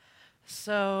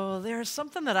So there's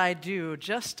something that I do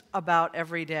just about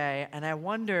every day, and I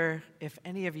wonder if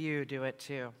any of you do it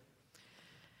too.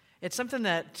 It's something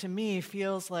that to me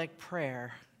feels like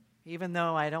prayer, even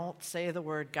though I don't say the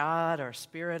word God or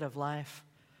Spirit of life,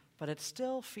 but it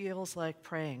still feels like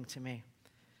praying to me.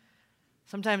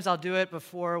 Sometimes I'll do it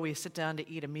before we sit down to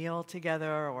eat a meal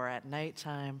together or at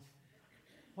nighttime.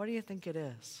 What do you think it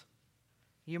is?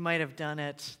 You might have done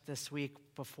it this week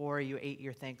before you ate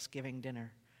your Thanksgiving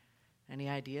dinner. Any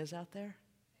ideas out there?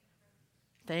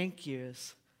 Thank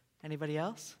yous. Anybody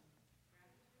else?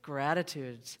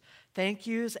 Gratitudes. Thank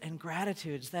yous and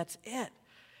gratitudes. That's it.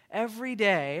 Every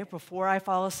day before I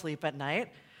fall asleep at night,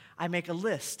 I make a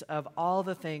list of all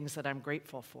the things that I'm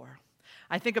grateful for.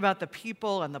 I think about the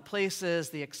people and the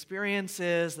places, the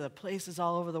experiences, the places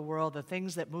all over the world, the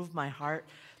things that move my heart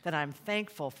that I'm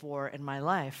thankful for in my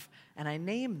life, and I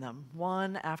name them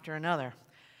one after another.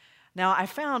 Now, I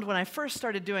found when I first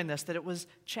started doing this that it was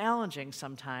challenging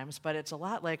sometimes, but it's a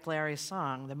lot like Larry's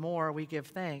song, the more we give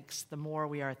thanks, the more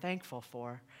we are thankful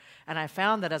for. And I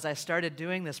found that as I started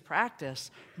doing this practice,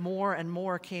 more and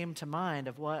more came to mind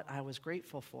of what I was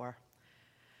grateful for.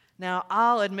 Now,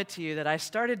 I'll admit to you that I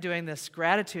started doing this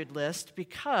gratitude list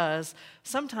because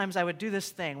sometimes I would do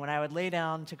this thing when I would lay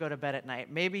down to go to bed at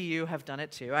night. Maybe you have done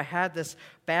it too. I had this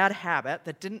bad habit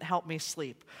that didn't help me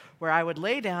sleep, where I would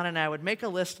lay down and I would make a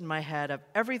list in my head of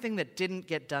everything that didn't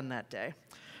get done that day.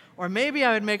 Or maybe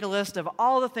I would make a list of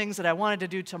all the things that I wanted to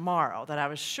do tomorrow that I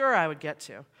was sure I would get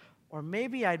to. Or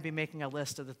maybe I'd be making a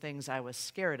list of the things I was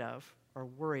scared of or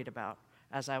worried about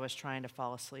as I was trying to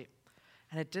fall asleep.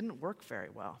 And it didn't work very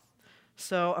well.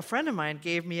 So a friend of mine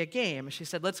gave me a game. She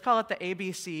said, let's call it the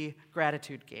ABC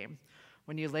gratitude game.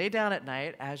 When you lay down at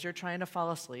night, as you're trying to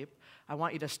fall asleep, I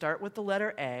want you to start with the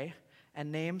letter A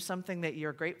and name something that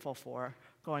you're grateful for,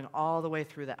 going all the way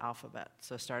through the alphabet.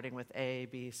 So starting with A,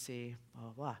 B, C, blah,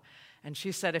 blah. And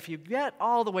she said, if you get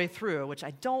all the way through, which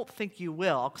I don't think you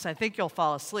will, because I think you'll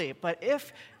fall asleep, but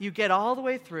if you get all the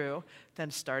way through, then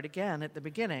start again at the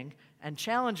beginning and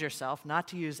challenge yourself not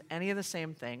to use any of the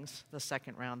same things the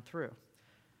second round through.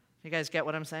 You guys get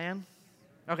what I'm saying?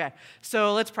 Okay,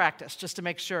 so let's practice just to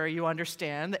make sure you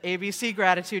understand the ABC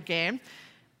gratitude game.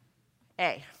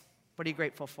 A, what are you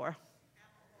grateful for?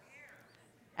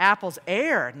 Apples,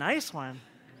 air, nice one.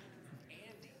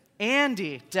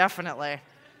 Andy, definitely.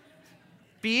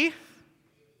 B,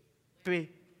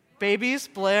 babies,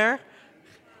 Blair.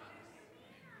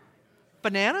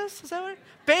 Bananas, is that what?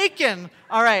 Bacon,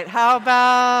 all right, how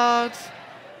about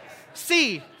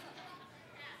C?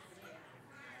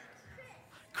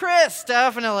 Chris,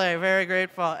 definitely, very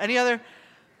grateful. Any other?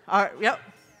 Yep.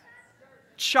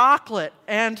 Chocolate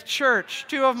and church,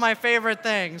 two of my favorite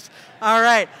things. All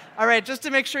right, just to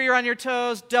make sure you're on your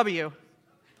toes, W.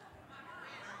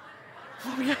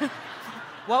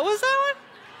 What was that one?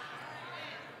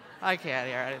 I can't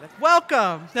hear anything.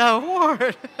 Welcome, the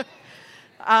award.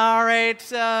 All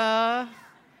right,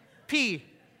 P.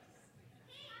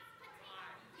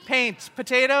 Paint,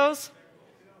 potatoes.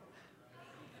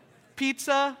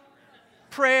 Pizza,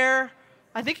 prayer.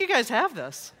 I think you guys have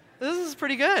this. This is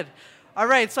pretty good. All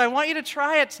right, so I want you to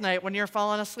try it tonight when you're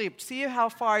falling asleep. See how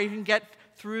far you can get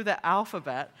through the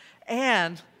alphabet.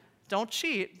 And don't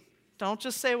cheat. Don't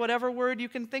just say whatever word you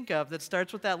can think of that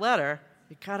starts with that letter.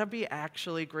 You gotta be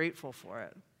actually grateful for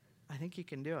it. I think you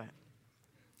can do it.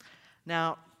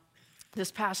 Now,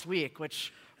 this past week,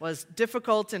 which was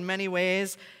difficult in many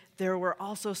ways, there were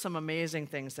also some amazing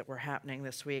things that were happening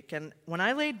this week. And when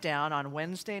I laid down on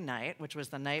Wednesday night, which was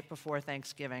the night before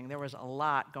Thanksgiving, there was a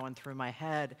lot going through my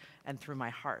head and through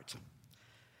my heart.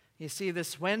 You see,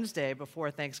 this Wednesday before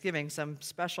Thanksgiving, some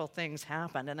special things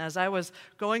happened. And as I was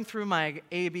going through my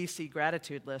ABC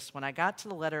gratitude list, when I got to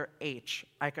the letter H,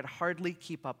 I could hardly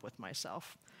keep up with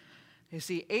myself. You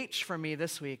see, H for me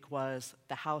this week was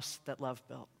the house that love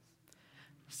built.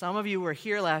 Some of you were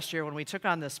here last year when we took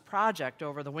on this project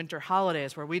over the winter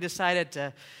holidays where we decided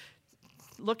to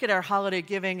look at our holiday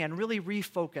giving and really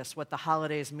refocus what the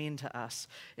holidays mean to us.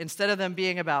 Instead of them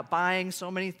being about buying so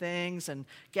many things and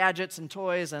gadgets and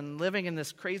toys and living in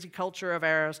this crazy culture of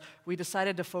ours, we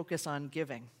decided to focus on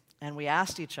giving. And we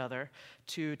asked each other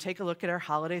to take a look at our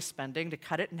holiday spending, to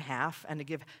cut it in half, and to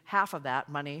give half of that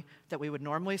money that we would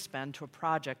normally spend to a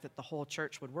project that the whole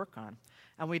church would work on.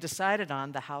 And we decided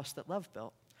on the house that love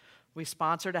built. We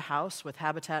sponsored a house with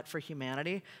Habitat for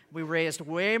Humanity. We raised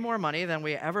way more money than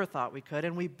we ever thought we could,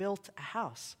 and we built a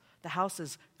house. The house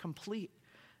is complete.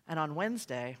 And on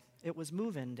Wednesday, it was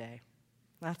move-in day.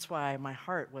 That's why my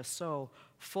heart was so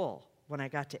full when I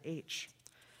got to H.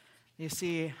 You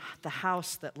see, the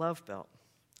house that love built.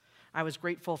 I was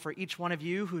grateful for each one of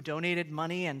you who donated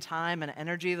money and time and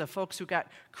energy, the folks who got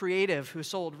creative, who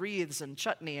sold wreaths and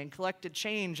chutney and collected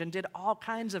change and did all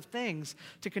kinds of things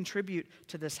to contribute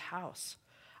to this house.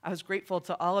 I was grateful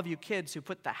to all of you kids who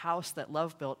put the house that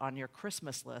Love built on your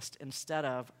Christmas list instead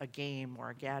of a game or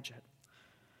a gadget.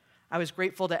 I was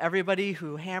grateful to everybody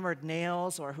who hammered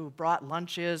nails or who brought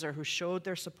lunches or who showed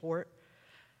their support.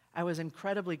 I was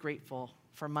incredibly grateful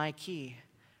for Mikey,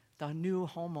 the new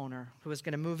homeowner who was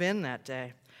going to move in that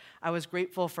day. I was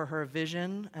grateful for her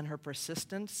vision and her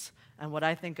persistence and what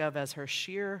I think of as her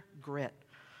sheer grit,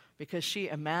 because she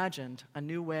imagined a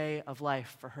new way of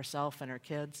life for herself and her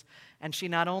kids. And she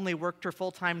not only worked her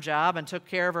full-time job and took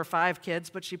care of her 5 kids,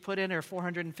 but she put in her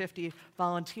 450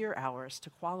 volunteer hours to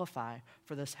qualify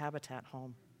for this Habitat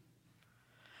home.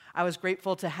 I was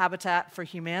grateful to Habitat for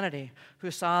Humanity, who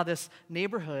saw this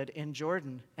neighborhood in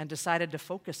Jordan and decided to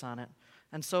focus on it.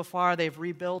 And so far, they've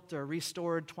rebuilt or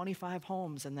restored 25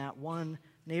 homes in that one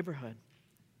neighborhood.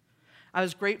 I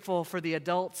was grateful for the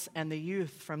adults and the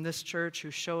youth from this church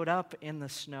who showed up in the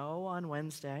snow on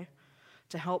Wednesday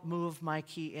to help move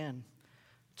Mikey in,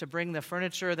 to bring the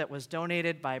furniture that was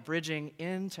donated by Bridging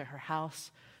into her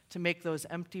house to make those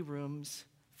empty rooms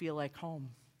feel like home.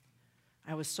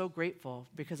 I was so grateful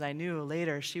because I knew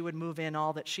later she would move in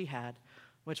all that she had,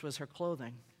 which was her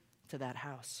clothing, to that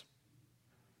house.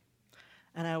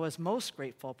 And I was most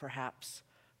grateful, perhaps,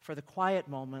 for the quiet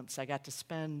moments I got to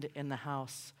spend in the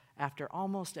house after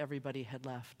almost everybody had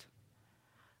left.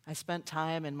 I spent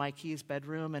time in Mikey's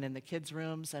bedroom and in the kids'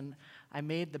 rooms, and I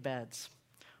made the beds,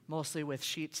 mostly with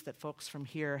sheets that folks from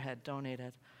here had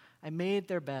donated. I made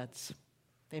their beds.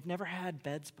 They've never had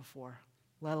beds before,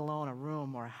 let alone a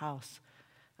room or a house.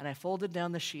 And I folded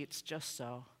down the sheets just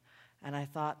so, and I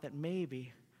thought that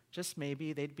maybe, just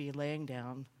maybe, they'd be laying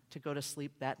down to go to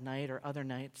sleep that night or other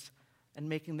nights and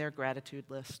making their gratitude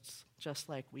lists just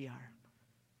like we are.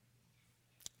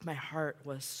 My heart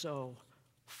was so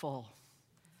full.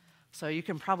 So you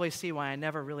can probably see why I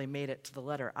never really made it to the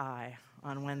letter I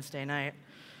on Wednesday night.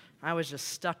 I was just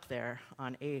stuck there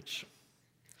on H.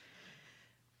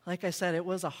 Like I said, it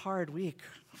was a hard week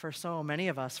for so many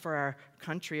of us, for our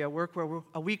country, a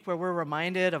week where we're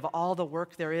reminded of all the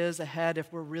work there is ahead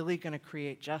if we're really going to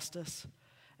create justice.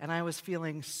 And I was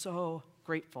feeling so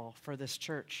grateful for this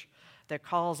church that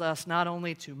calls us not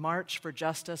only to march for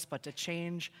justice, but to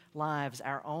change lives,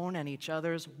 our own and each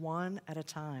other's, one at a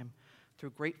time,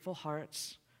 through grateful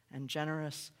hearts and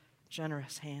generous,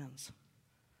 generous hands.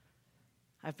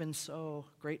 I've been so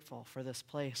grateful for this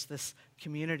place, this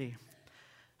community.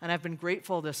 And I've been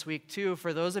grateful this week, too,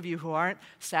 for those of you who aren't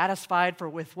satisfied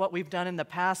with what we've done in the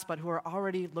past, but who are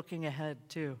already looking ahead,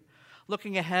 too.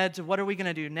 Looking ahead to what are we going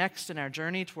to do next in our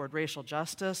journey toward racial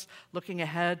justice, looking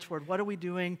ahead toward what are we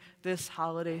doing this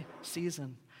holiday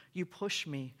season. You push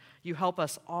me. You help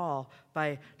us all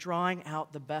by drawing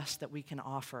out the best that we can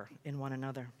offer in one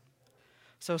another.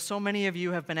 So many of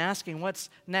you have been asking,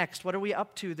 what's next? What are we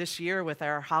up to this year with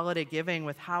our holiday giving,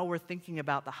 with how we're thinking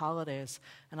about the holidays?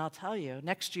 And I'll tell you,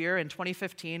 next year in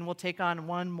 2015, we'll take on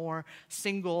one more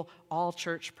single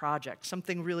all-church project,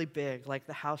 something really big like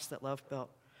the house that Love built.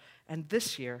 And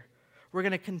this year, we're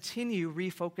going to continue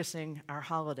refocusing our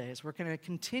holidays. We're going to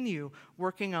continue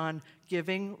working on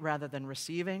giving rather than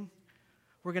receiving.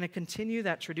 We're going to continue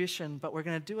that tradition, but we're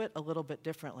going to do it a little bit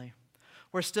differently.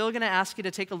 We're still going to ask you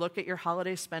to take a look at your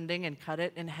holiday spending and cut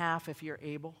it in half if you're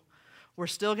able. We're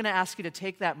still going to ask you to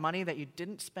take that money that you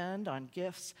didn't spend on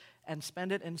gifts and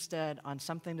spend it instead on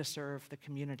something to serve the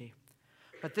community.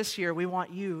 But this year, we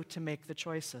want you to make the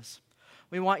choices.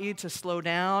 We want you to slow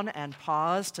down and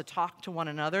pause, to talk to one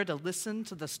another, to listen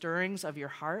to the stirrings of your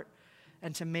heart,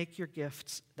 and to make your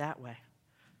gifts that way.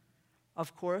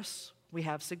 Of course, we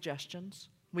have suggestions.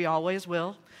 We always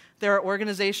will. There are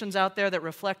organizations out there that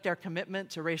reflect our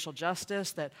commitment to racial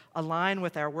justice, that align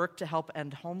with our work to help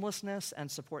end homelessness and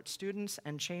support students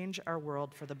and change our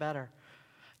world for the better.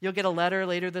 You'll get a letter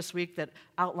later this week that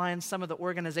outlines some of the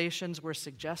organizations we're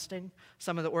suggesting,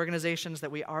 some of the organizations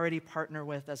that we already partner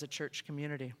with as a church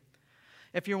community.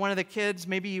 If you're one of the kids,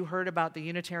 maybe you heard about the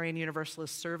Unitarian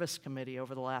Universalist Service Committee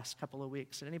over the last couple of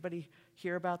weeks. Did anybody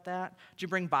hear about that? Did you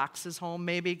bring boxes home,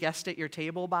 maybe? Guest at your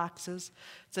table boxes?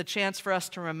 It's a chance for us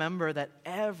to remember that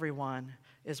everyone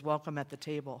is welcome at the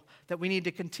table, that we need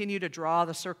to continue to draw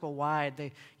the circle wide.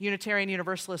 The Unitarian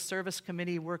Universalist Service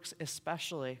Committee works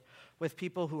especially with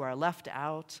people who are left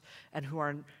out and who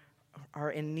are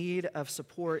in need of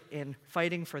support in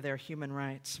fighting for their human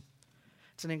rights.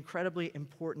 It's an incredibly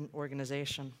important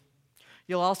organization.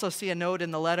 You'll also see a note in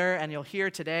the letter, and you'll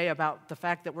hear today about the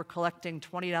fact that we're collecting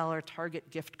 $20 Target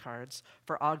gift cards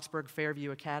for Augsburg Fairview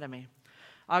Academy.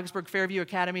 Augsburg Fairview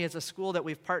Academy is a school that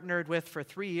we've partnered with for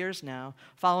 3 years now,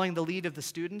 following the lead of the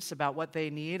students about what they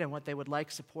need and what they would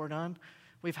like support on.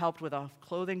 We've helped with a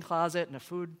clothing closet and a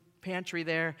food pantry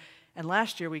there. And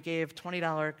last year, we gave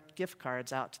 $20 gift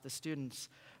cards out to the students.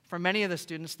 For many of the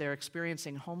students, they're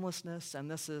experiencing homelessness, and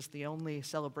this is the only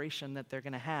celebration that they're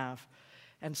going to have.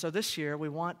 And so this year, we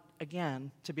want,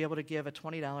 again, to be able to give a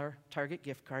 $20 Target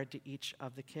gift card to each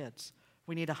of the kids.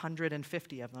 We need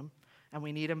 150 of them, and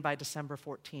we need them by December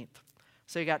 14th.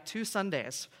 So you got 2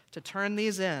 Sundays to turn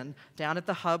these in down at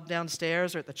the hub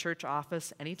downstairs or at the church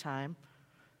office anytime.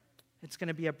 It's going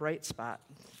to be a bright spot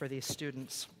for these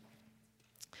students.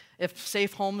 If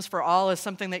Safe Homes for All is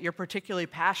something that you're particularly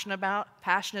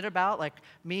passionate about, like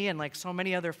me and like so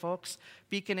many other folks,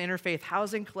 Beacon Interfaith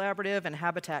Housing Collaborative and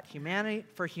Habitat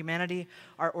for Humanity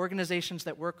are organizations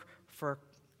that work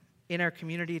in our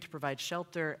community to provide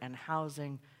shelter and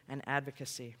housing and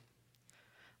advocacy.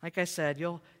 Like I said,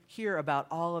 you'll hear about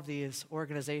all of these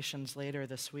organizations later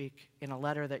this week in a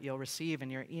letter that you'll receive in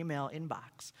your email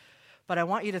inbox. But I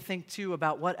want you to think, too,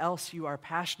 about what else you are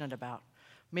passionate about.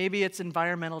 Maybe it's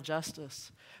environmental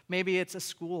justice. Maybe it's a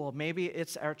school. Maybe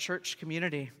it's our church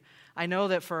community. I know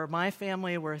that for my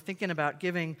family, we're thinking about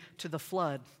giving to the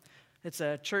Flood. It's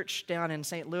a church down in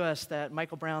St. Louis that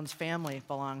Michael Brown's family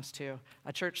belongs to,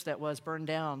 a church that was burned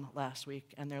down last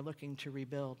week, and they're looking to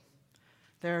rebuild.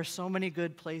 There are so many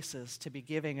good places to be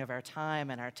giving of our time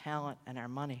and our talent and our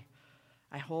money.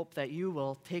 I hope that you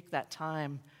will take that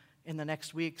time in the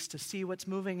next weeks to see what's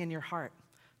moving in your heart,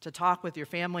 to talk with your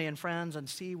family and friends and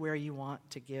see where you want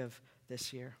to give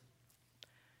this year.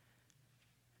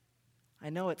 I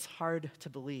know it's hard to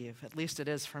believe, at least it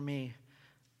is for me,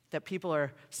 that people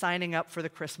are signing up for the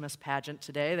Christmas pageant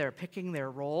today. They're picking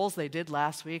their roles. They did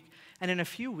last week. And in a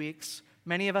few weeks,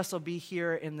 many of us will be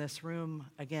here in this room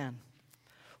again.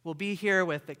 We'll be here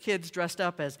with the kids dressed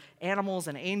up as animals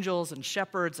and angels and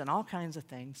shepherds and all kinds of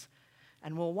things.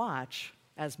 And we'll watch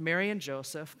as Mary and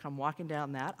Joseph come walking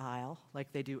down that aisle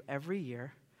like they do every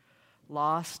year,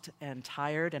 lost and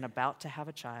tired and about to have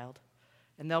a child,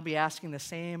 and they'll be asking the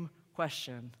same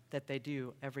question that they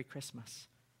do every Christmas.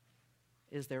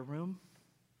 Is there room?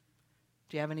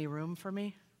 Do you have any room for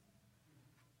me?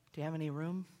 Do you have any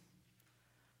room?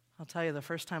 I'll tell you, the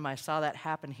first time I saw that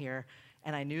happen here,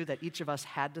 and I knew that each of us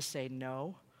had to say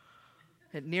no,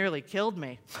 it nearly killed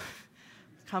me.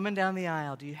 Coming down the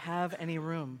aisle, do you have any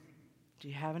room? Do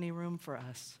you have any room for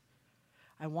us?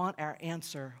 I want our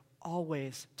answer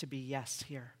always to be yes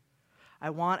here. I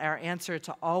want our answer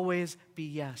to always be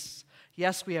yes.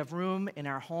 Yes, we have room in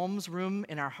our homes, room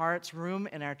in our hearts, room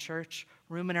in our church,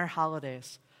 room in our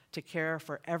holidays to care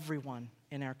for everyone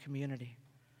in our community.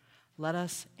 Let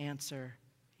us answer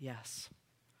yes.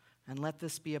 And let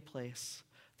this be a place,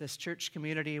 this church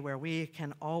community, where we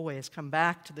can always come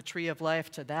back to the tree of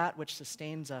life, to that which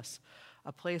sustains us,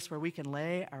 a place where we can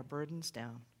lay our burdens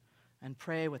down and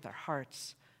pray with our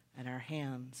hearts and our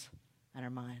hands and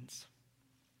our minds.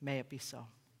 May it be so.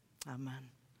 Amen.